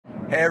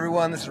Hey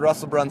everyone, this is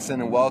Russell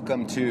Brunson and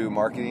welcome to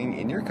Marketing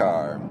in Your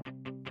Car.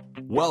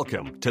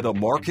 Welcome to the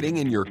Marketing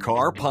in Your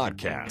Car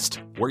podcast,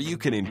 where you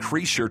can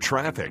increase your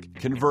traffic,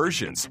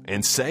 conversions,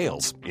 and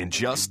sales in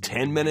just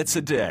 10 minutes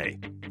a day.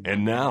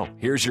 And now,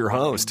 here's your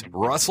host,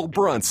 Russell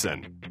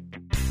Brunson.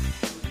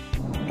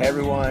 Hey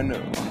everyone,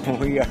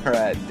 we are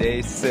at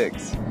day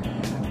 6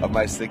 of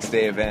my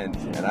 6-day event,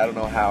 and I don't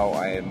know how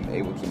I am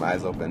able to keep my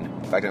eyes open.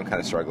 In fact, I'm kind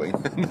of struggling,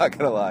 I'm not going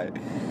to lie.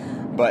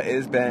 But it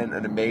has been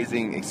an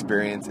amazing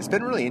experience. It's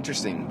been really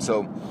interesting.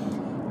 So,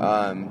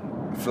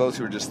 for those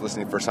who are just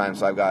listening the first time,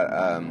 so I've got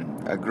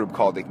a group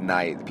called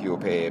Ignite that people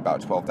pay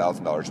about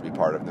 $12,000 to be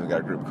part of. And then we've got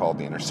a group called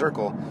the Inner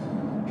Circle.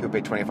 People pay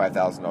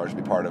 $25,000 to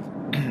be part of.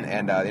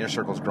 And the Inner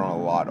Circle has grown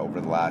a lot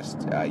over the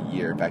last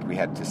year. In fact, we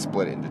had to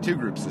split it into 2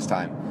 groups this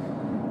time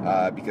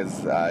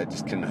because I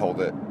just couldn't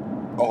hold it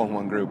all in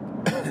one group.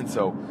 And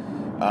so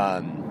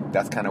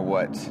that's kind of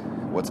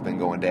what's been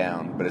going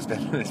down, but it's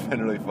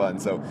been really fun.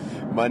 So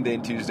Monday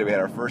and Tuesday we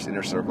had our first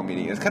Inner Circle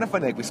meeting. It was kind of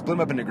funny, like we split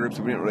them up into groups,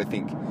 so we didn't really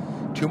think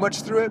too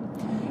much through it.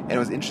 And it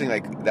was interesting,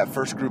 like that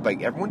first group,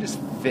 like everyone just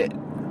fit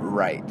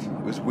right.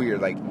 It was weird,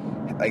 like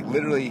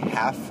literally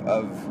half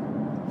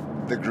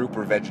of the group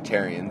were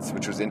vegetarians,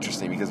 which was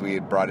interesting because we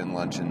had brought in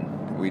lunch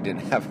and we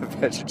didn't have a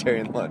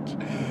vegetarian lunch,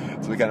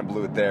 so we kind of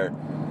blew it there.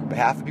 But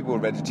half the people were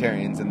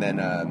vegetarians, and then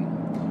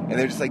and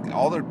they're just like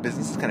all their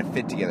businesses kind of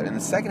fit together. In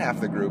the second half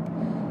of the group,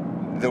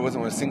 there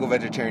wasn't a single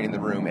vegetarian in the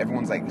room.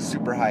 Everyone's like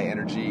super high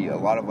energy, a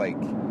lot of like,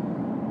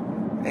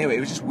 anyway, it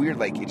was just weird,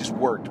 like it just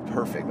worked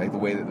perfect, like the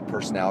way that the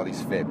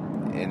personalities fit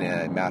in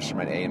a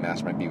Mastermind A and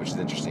Mastermind B, which is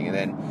interesting. And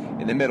then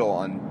in the middle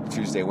on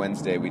Tuesday,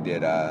 Wednesday, we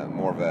did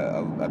more of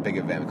a big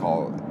event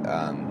called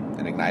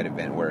an Ignite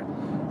event where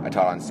I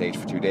taught on stage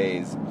for 2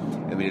 days,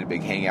 and we did a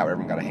big hangout where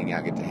everyone got to hang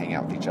out, get to hang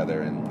out with each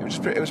other, and it was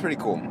pretty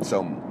cool.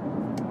 So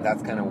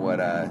that's kind of what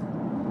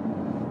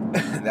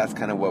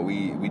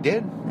we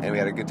did, and we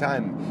had a good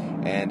time.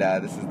 And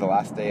this is the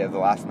last day of the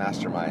last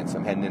mastermind, so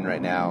I'm heading in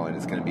right now, and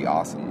it's going to be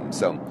awesome.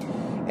 So,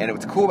 and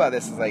what's cool about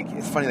this is, like,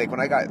 it's funny, like when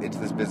I got into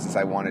this business,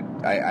 I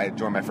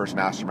joined my first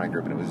mastermind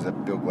group, and it was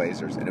Bill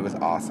Glazer's, and it was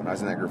awesome. I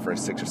was in that group for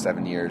 6 or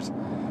 7 years,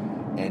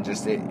 and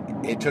just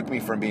it took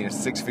me from being a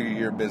 6-figure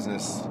year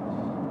business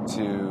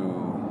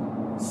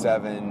to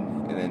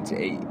 7 and then to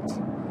 8,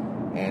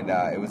 and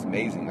it was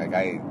amazing. Like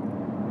I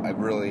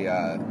really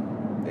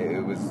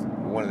it was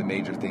one of the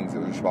major things that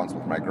was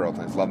responsible for my growth.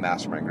 I just love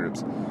mastermind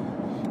groups.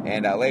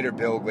 And later,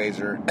 Bill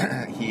Glazer,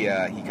 he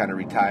kind of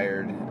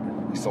retired.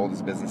 He sold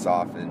his business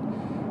off,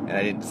 and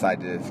I didn't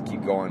decide to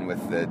keep going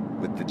with the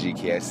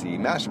GKIC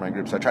mastermind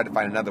group. So I tried to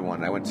find another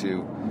one. I went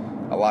to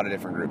a lot of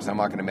different groups. I'm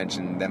not going to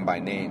mention them by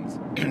names,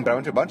 but I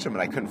went to a bunch of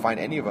them, and I couldn't find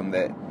any of them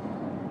that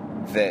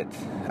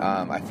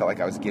I felt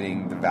like I was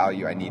getting the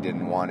value I needed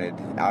and wanted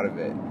out of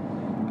it.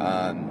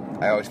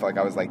 I always felt like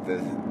I was like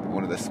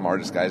one of the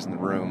smartest guys in the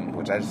room,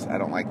 which I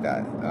don't like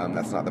that.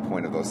 That's not the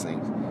point of those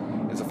things.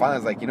 And so finally I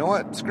was like, you know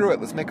what, screw it,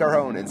 let's make our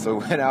own. And so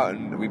we went out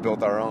and we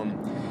built our own.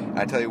 And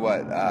I tell you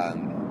what,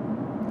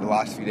 the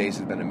last few days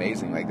has been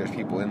amazing. Like there's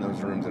people in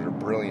those rooms that are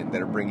brilliant,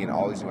 that are bringing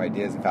all these new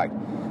ideas. In fact,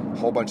 a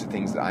whole bunch of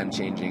things that I'm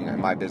changing in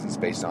my business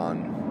based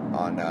on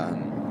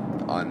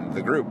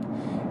the group.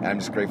 And I'm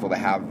just grateful to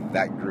have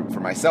that group for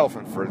myself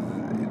and for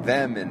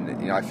them.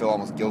 And I feel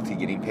almost guilty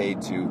getting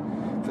paid to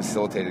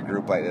facilitate a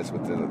group like this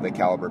with the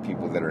caliber of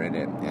people that are in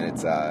it,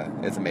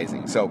 and it's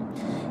amazing. So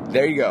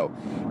there you go.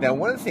 Now,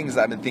 one of the things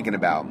I've been thinking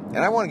about, and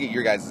I want to get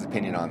your guys'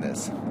 opinion on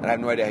this, and I have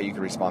no idea how you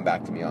can respond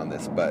back to me on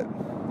this, but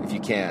if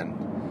you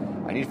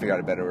can, I need to figure out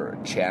a better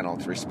channel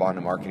to respond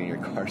to Marketing Your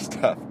Car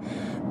stuff.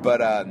 But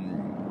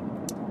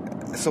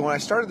so when I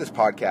started this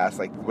podcast,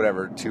 like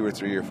whatever, 2 or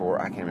 3 or 4,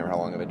 I can't remember how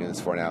long I've been doing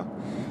this for now,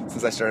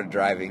 since I started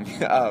driving.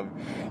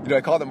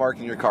 I called it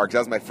Marketing Your Car because that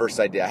was my first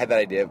idea. I had that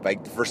idea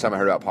like the first time I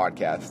heard about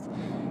podcasts,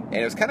 and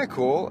it was kind of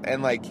cool,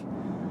 and like,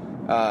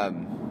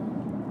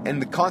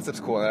 and the concept's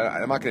cool. And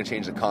I'm not going to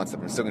change the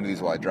concept. I'm still going to do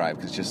these while I drive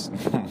because it's just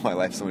my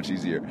life's so much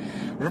easier.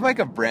 But from like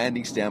a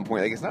branding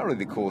standpoint, like it's not really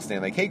the coolest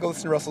thing. Like, hey, go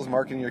listen to Russell's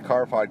Marketing Your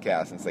Car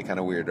podcast. And it's like kind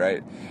of weird,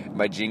 right?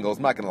 My jingles,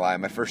 I'm not going to lie,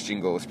 my first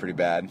jingle was pretty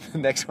bad. The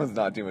next one's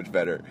not too much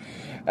better.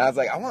 And I was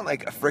like, I want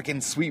like a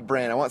freaking sweet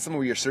brand. I want somewhere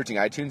where you're searching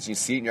iTunes and you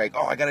see it and you're like,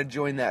 oh, I got to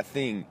join that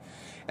thing.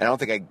 And I don't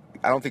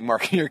think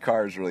Marketing Your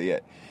Car is really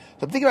it.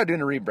 So I'm thinking about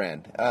doing a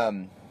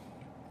rebrand.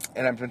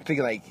 And I've been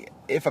thinking, like,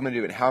 if I'm going to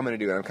do it, how I'm going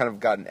to do it. I've kind of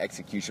got an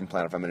execution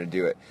plan if I'm going to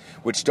do it,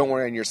 which, don't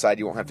worry, on your side,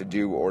 you won't have to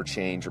do or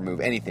change or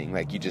move anything.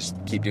 Like, you just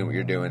keep doing what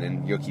you're doing,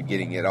 and you'll keep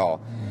getting it all.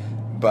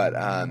 But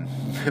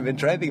I've been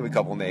trying to think of a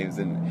couple names,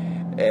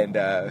 and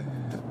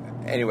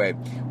anyway,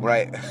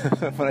 when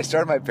I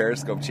started my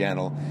Periscope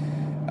channel,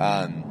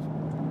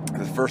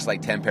 the first,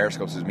 10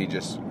 Periscopes was me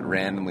just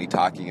randomly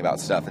talking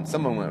about stuff, and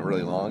some of them went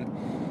really long,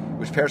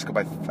 which Periscope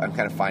I'm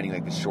kind of finding,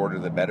 the shorter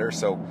the better.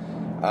 So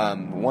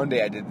one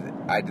day I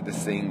did this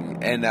thing,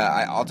 and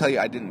I'll tell you,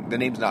 the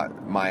name's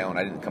not my own.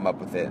 I didn't come up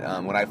with it.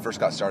 When I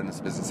first got started in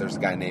this business, there was a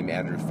guy named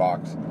Andrew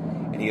Fox,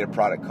 and he had a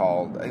product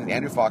called,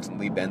 Andrew Fox and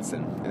Lee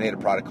Benson, and they had a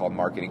product called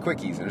Marketing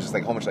Quickies, and it was just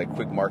a whole bunch of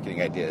quick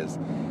marketing ideas,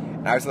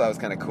 and I always thought that was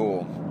kind of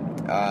cool.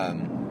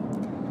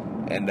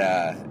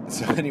 And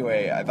so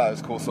anyway, I thought it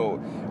was cool. So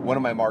one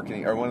of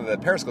the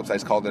Periscope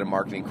sites called it a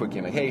marketing quickie.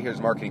 I'm like, hey,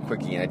 here's marketing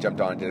quickie. And I jumped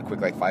on and did a quick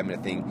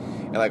 5-minute thing.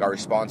 And like our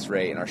response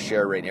rate and our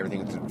share rate and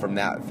everything from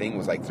that thing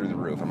was like through the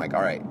roof. I'm like,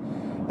 all right,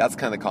 that's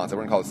kind of the concept.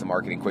 We're going to call this the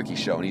marketing quickie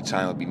show. And each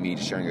time it'll be me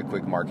just sharing a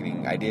quick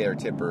marketing idea or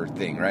tip or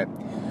thing, right?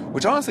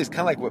 Which honestly is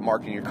kind of like what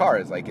marketing your car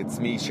is. Like it's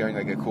me sharing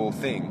like a cool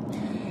thing.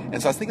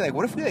 And so I was thinking like,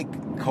 what if we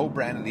like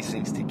co-branded these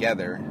things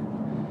together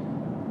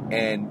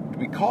and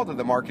we called it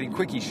the marketing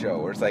quickie show,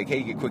 where it's like, hey,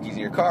 you get quickies in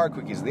your car,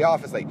 quickies in the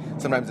office. Like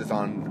sometimes it's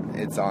on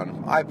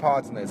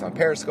iPods and then it's on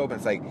Periscope, and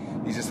it's like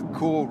these just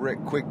cool,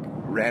 quick,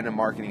 random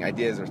marketing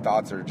ideas or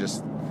thoughts, or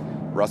just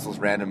Russell's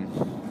random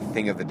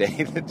thing of the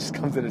day that just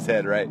comes in his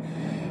head, right?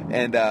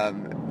 And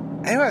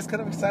anyway, I was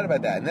kind of excited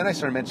about that. And then I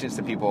started mentioning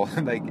to people,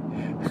 like,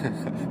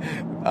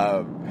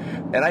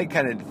 and I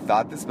kind of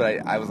thought this,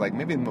 but I was like,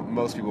 maybe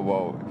most people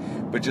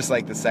won't. But just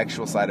like the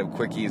sexual side of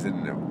quickies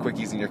and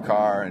quickies in your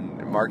car and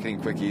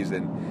marketing quickies.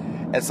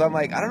 And so I'm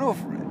like, I don't know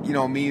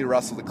if, me,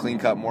 Russell, the clean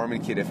cut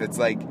Mormon kid, if it's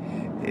like,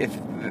 if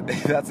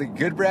that's a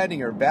good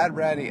branding or bad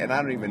branding, and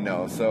I don't even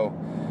know. So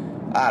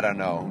I don't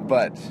know.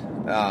 But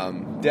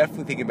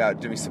definitely thinking about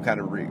doing some kind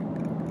of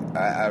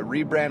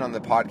rebrand on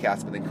the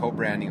podcast, but then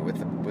co-branding it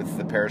with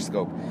the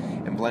Periscope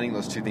and blending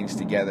those two things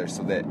together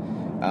so that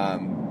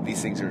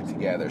these things are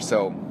together.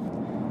 So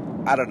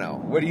I don't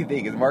know. What do you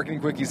think? Is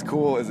marketing quickies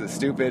cool? Is it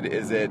stupid?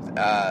 Is it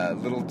a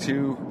little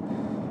too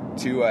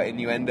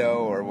innuendo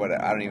or what?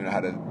 I don't even know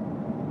how to.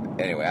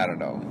 Anyway, I don't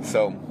know.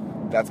 So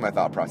that's my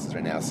thought process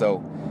right now.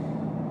 So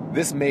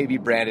this may be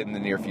branded in the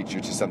near future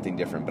to something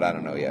different, but I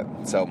don't know yet.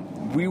 So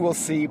we will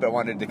see. But I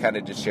wanted to kind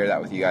of just share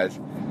that with you guys,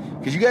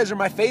 because you guys are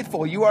my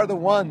faithful. You are the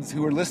ones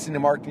who are listening to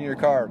marketing your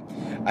car.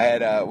 I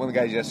had one of the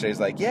guys yesterday was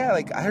like, yeah,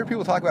 like I heard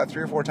people talk about it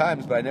 3 or 4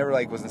 times, but I never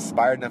like was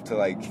inspired enough to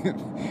like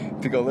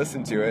to go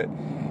listen to it,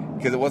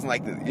 because it wasn't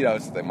like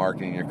it's like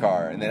marketing your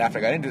car. And then after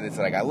I got into it, it's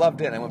like I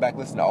loved it, and I went back and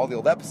listened to all the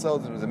old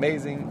episodes, and it was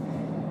amazing.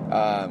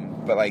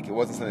 But like it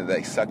wasn't something that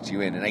like sucked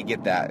you in, and I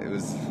get that. It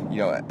was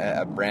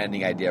a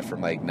branding idea from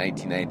like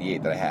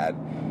 1998 that I had,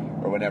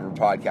 or whenever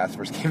podcasts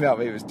first came out.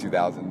 Maybe it was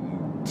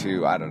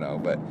 2002. I don't know,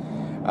 but.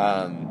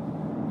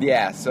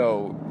 Yeah,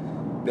 so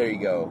there you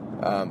go.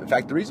 In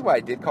fact, the reason why I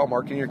did call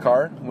marketing your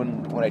car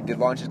when I did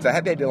launch it, because I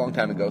had the idea a long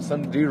time ago.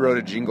 Some dude wrote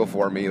a jingle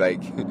for me, like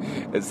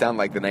it sounded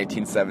like the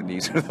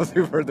 1970s, for those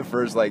who heard the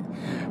first like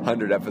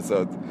 100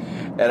 episodes,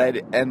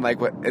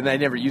 and I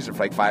never used it for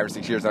like 5 or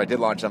 6 years. And I did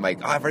launch it. I'm like,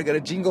 oh, I've already got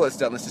a jingle that's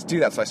done. Let's just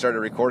do that. So I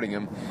started recording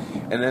him,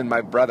 and then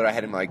my brother, I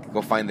had him like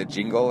go find the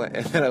jingle,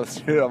 and then I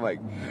listened to it. I'm like,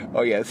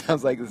 oh yeah, it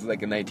sounds like this is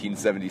like a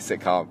 1970s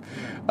sitcom.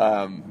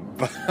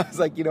 But I was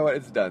like, you know what?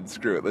 It's done.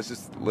 Screw it. Let's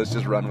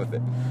just run with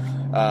it.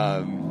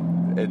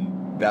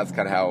 And that's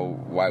kind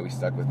of why we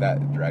stuck with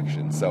that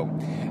direction. So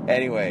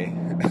anyway,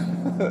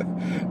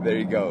 there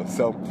you go.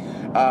 So,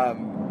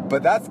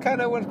 but that's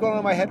kind of what's going on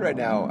in my head right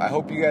now. I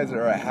hope you guys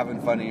are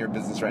having fun in your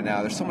business right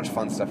now. There's so much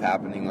fun stuff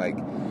happening. Like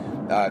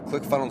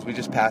ClickFunnels, we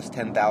just passed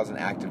 10,000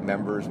 active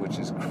members, which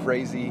is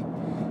crazy.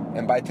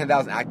 And by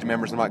 10,000 active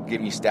members, I'm not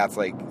giving you stats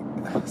like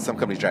some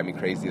companies drive me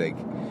crazy. Like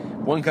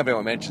one company I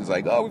won't mention is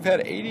like, oh,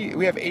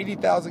 we have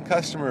 80,000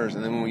 customers,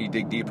 and then when you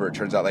dig deeper, it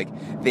turns out like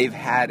they've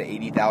had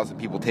 80,000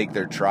 people take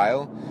their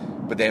trial,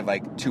 but they have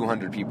like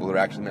 200 people who are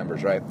actually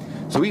members, right?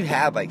 So we've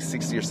had like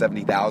 60 or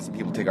 70,000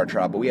 people take our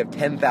trial, but we have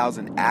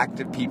 10,000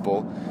 active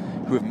people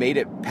who have made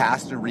it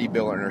past a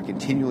rebill and are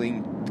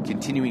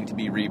continuing to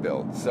be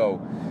rebilled.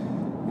 So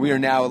we are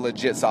now a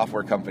legit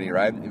software company,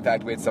 right? In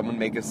fact, we had someone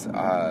make us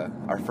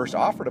our first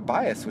offer to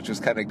buy us, which was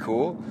kind of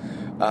cool.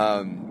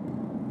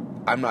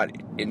 I'm not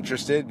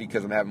interested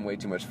because I'm having way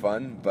too much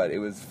fun, but it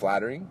was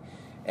flattering,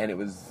 and it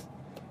was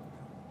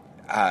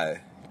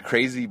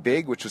crazy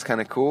big, which was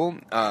kind of cool.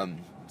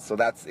 So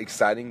that's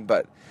exciting,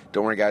 but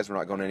don't worry, guys, we're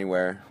not going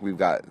anywhere. We've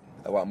got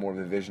a lot more of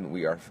a vision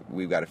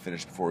we've got to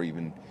finish before we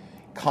even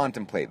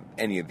contemplate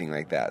anything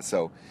like that.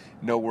 So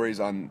no worries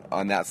on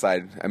that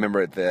side. I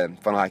remember at the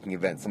funnel hacking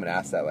event, someone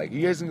asked that, like,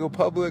 you guys can go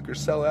public or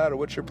sell out, or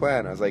what's your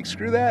plan? I was like,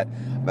 screw that.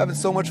 I'm having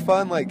so much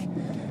fun. Like,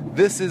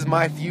 this is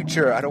my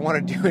future. I don't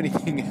want to do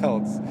anything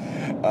else.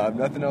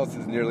 Nothing else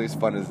is nearly as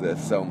fun as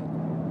this. So,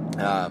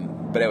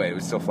 but anyway, it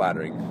was still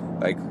flattering.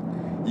 Like,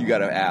 you got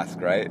to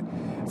ask, right?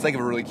 It's like if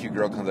a really cute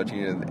girl comes up to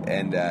you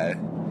and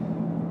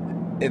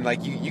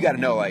like you got to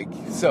know, like,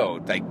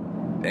 so, like,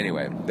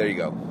 anyway, there you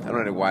go. I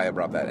don't know why I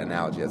brought that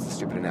analogy. That's a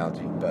stupid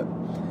analogy, but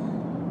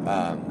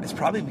it's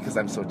probably because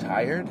I'm so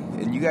tired.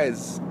 And you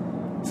guys,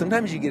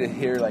 sometimes you get to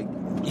hear, like,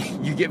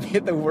 you get me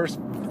at the worst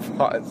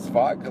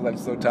spot because I'm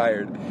so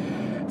tired.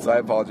 So I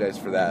apologize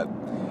for that.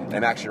 And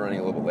I'm actually running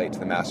a little bit late to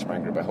the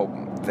mastermind group. I hope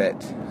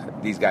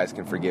that these guys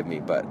can forgive me,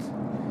 but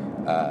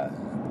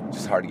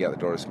just hard to get out the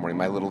door this morning.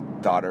 My little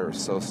daughter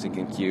is so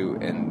stinking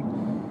cute,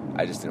 and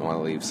I just didn't want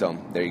to leave. So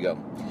there you go.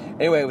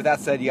 Anyway, with that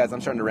said, you guys,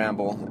 I'm starting to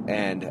ramble,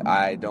 and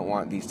I don't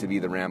want these to be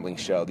the rambling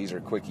show. These are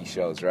quickie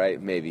shows,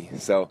 right? Maybe.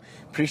 So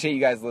appreciate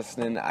you guys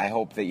listening. I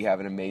hope that you have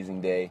an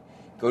amazing day.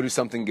 Go do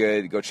something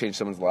good. Go change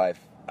someone's life,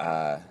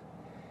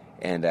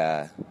 and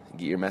get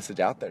your message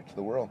out there to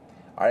the world.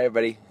 All right,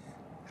 everybody.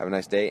 Have a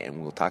nice day,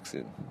 and we'll talk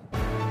soon.